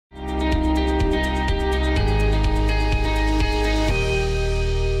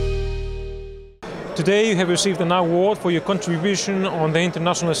Today you have received an award for your contribution on the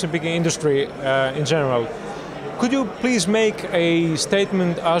international shipping industry in general. Could you please make a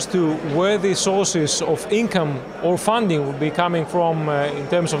statement as to where the sources of income or funding will be coming from in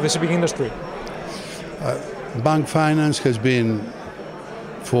terms of the shipping industry? Bank finance has been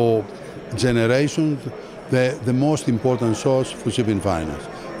for generations the most important source for shipping finance.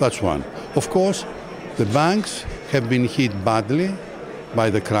 That's one. Of course, the banks have been hit badly by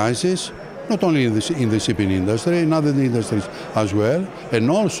the crisis, not only in the shipping industry, in other industries as well, and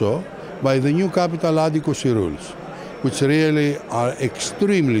also by the new capital adequacy rules, which really are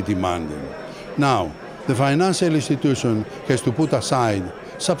extremely demanding. Now, the financial institution has to put aside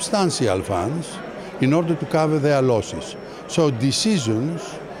substantial funds in order to cover their losses. So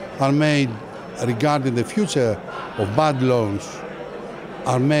decisions are made regarding the future of bad loans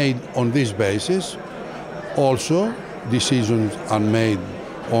are made on this basis. Also, decisions are made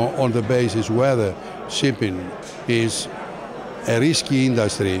on the basis whether shipping is a risky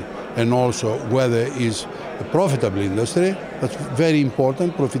industry and also whether it is a profitable industry. That's very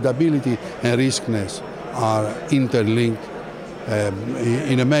important. Profitability and riskiness are interlinked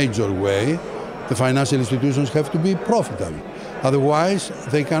in a major way. The financial institutions have to be profitable. Otherwise,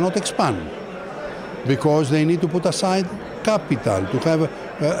 they cannot expand because they need to put aside capital to have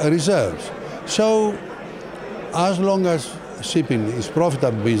reserves. So, as long as shipping is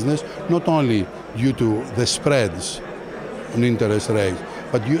profitable business, not only due to the spreads on interest rates,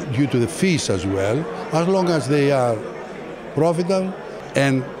 but due to the fees as well, as long as they are profitable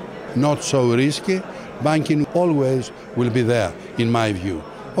and not so risky, banking always will be there, in my view.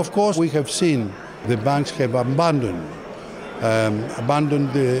 Of course, we have seen the banks have abandoned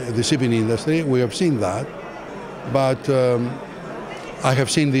the shipping industry. We have seen that, but I have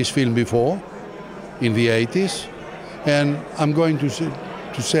seen this film before in the 80s, and I'm going to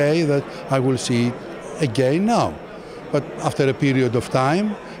say that I will see it again now. But after a period of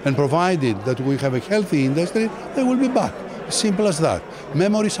time, and provided that we have a healthy industry, they will be back. Simple as that.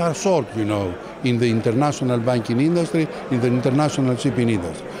 Memories are short, you know, in the international banking industry, in the international shipping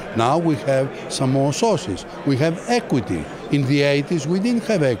industry. Now we have some more sources. We have equity. In the 80s, we didn't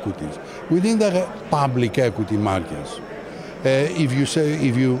have equities. We didn't have public equity markets. If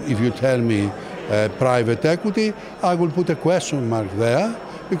you tell me private equity, I will put a question mark there,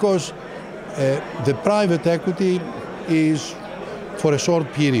 because the private equity is for a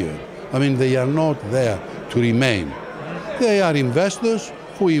short period. I mean, they are not there to remain. They are investors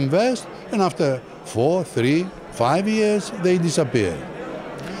who invest, and after 4, 3, 5 years, they disappear.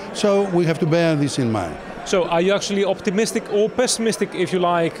 So we have to bear this in mind. So are you actually optimistic or pessimistic, if you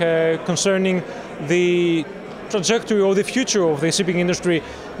like, concerning the trajectory or the future of the shipping industry,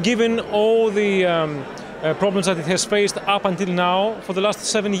 given all the problems that it has faced up until now for the last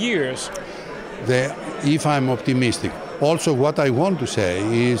 7 years? If I'm optimistic. Also, what I want to say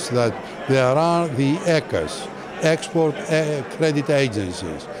is that there are the ECAs, export credit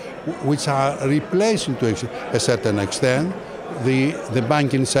agencies, which are replacing to a certain extent the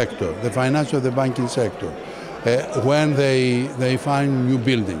banking sector, the finance of the banking sector, when they find new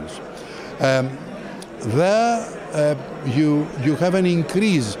buildings. There you have an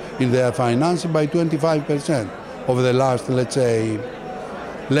increase in their financing by 25% over the last, let's say,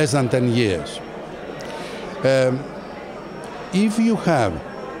 less than 10 years. If you have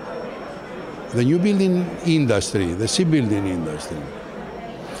the new building industry, the shipbuilding industry,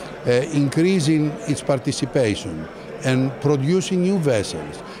 increasing its participation and producing new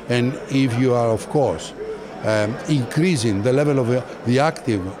vessels, and if you are, of course, increasing the level of the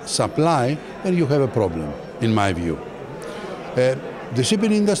active supply, then you have a problem, in my view. The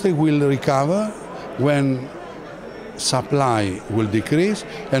shipping industry will recover when supply will decrease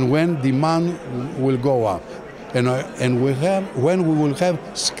and when demand will go up, and when we will have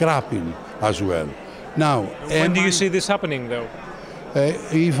scrapping as well. Now, when do you see this happening, though?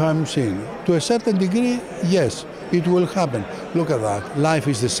 If I'm saying, to a certain degree, yes, it will happen. Look at that. Life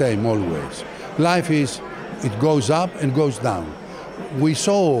is the same always. Life is, it goes up and goes down. We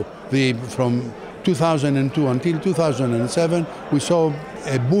saw from 2002 until 2007, we saw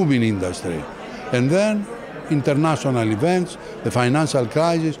a booming industry. And then international events, the financial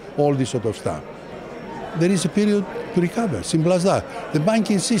crisis, all this sort of stuff. There is a period to recover, simple as that. The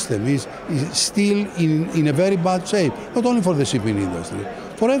banking system is still in a very bad shape, not only for the shipping industry,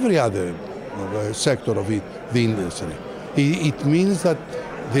 for every other sector of the industry. It means that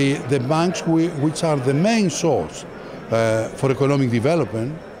the banks, which are the main source for economic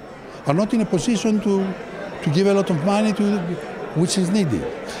development, are not in a position to give a lot of money to which is needed.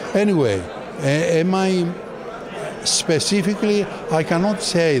 Anyway, am I Specifically, I cannot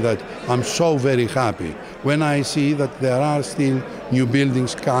say that I'm so very happy when I see that there are still new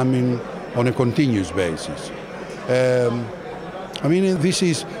buildings coming on a continuous basis. I mean, this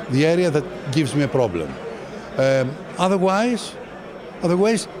is the area that gives me a problem. Otherwise,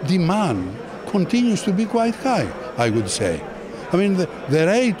 demand continues to be quite high, I would say. I mean, the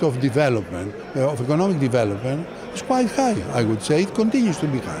rate of development, of economic development, is quite high, I would say. It continues to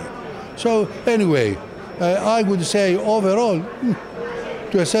be high. So anyway, I would say overall,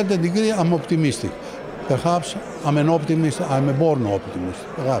 to a certain degree, I'm optimistic. Perhaps I'm an optimist, I'm a born optimist,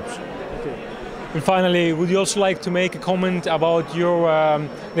 perhaps. Okay. And finally, would you also like to make a comment about your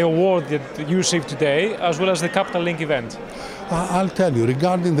the award that you received today, as well as the Capital Link event? I'll tell you,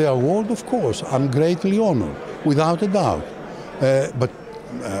 regarding the award, of course, I'm greatly honored, without a doubt. But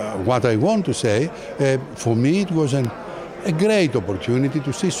what I want to say, for me it was a great opportunity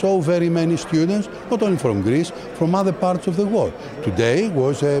to see so very many students, not only from Greece, from other parts of the world. Today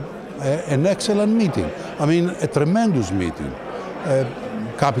was an excellent meeting. I mean, a tremendous meeting.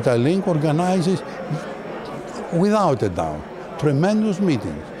 Capital Link organizes, without a doubt, tremendous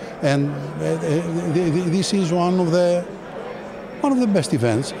meetings. And this is one of the best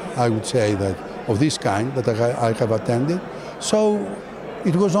events, I would say, that of this kind that I have attended. So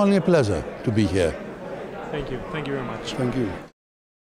it was only a pleasure to be here. Thank you. Thank you very much. Thank you.